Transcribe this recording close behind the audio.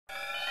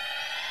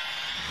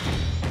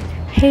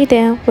Hey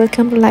there,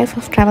 welcome to Life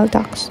of Travel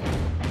Talks.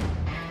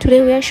 Today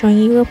we are showing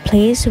you a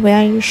place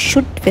where you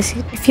should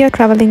visit if you are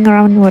traveling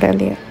around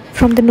Nuwaraeliya.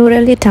 From the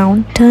Nuwara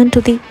town, turn to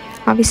the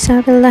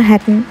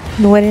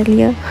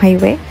Nuwaraeliya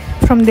highway.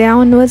 From there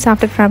onwards,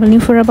 after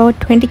traveling for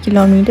about 20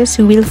 kilometers,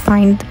 you will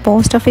find the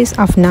post office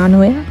of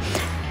Nanuoya.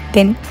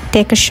 Then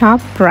take a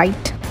sharp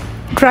right.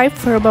 Drive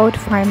for about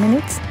 5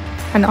 minutes,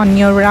 and on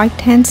your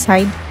right hand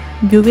side,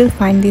 you will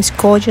find this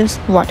gorgeous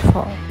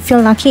waterfall. If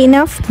you're lucky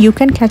enough, you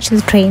can catch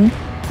the train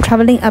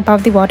traveling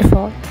above the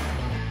waterfall.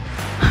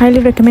 Highly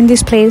recommend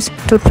this place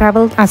to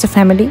travel as a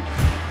family.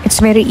 It's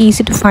very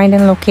easy to find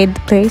and locate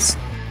the place.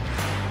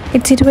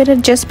 It's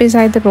situated just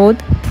beside the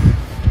road,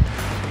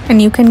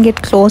 and you can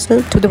get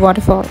closer to the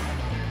waterfall.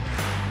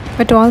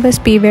 But always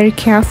be very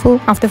careful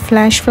of the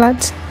flash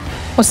floods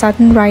or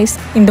sudden rise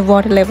in the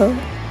water level.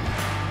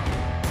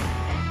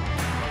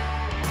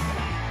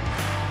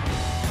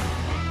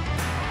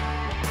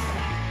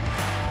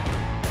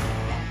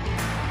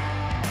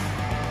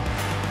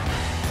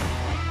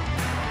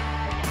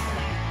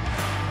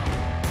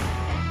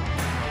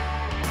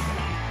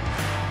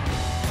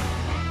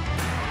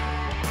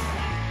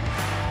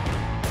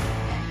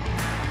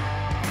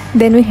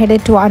 Then we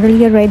headed to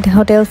Udaradella Red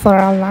Hotel for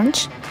our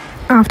lunch.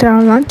 After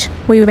our lunch,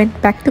 we went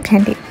back to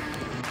canteen.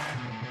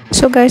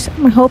 So guys,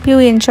 I hope you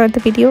enjoyed the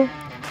video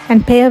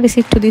and pay a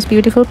visit to this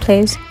beautiful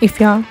place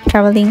if you are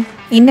traveling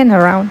in and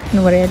around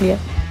Nuwara Eliya.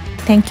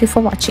 Thank you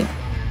for watching.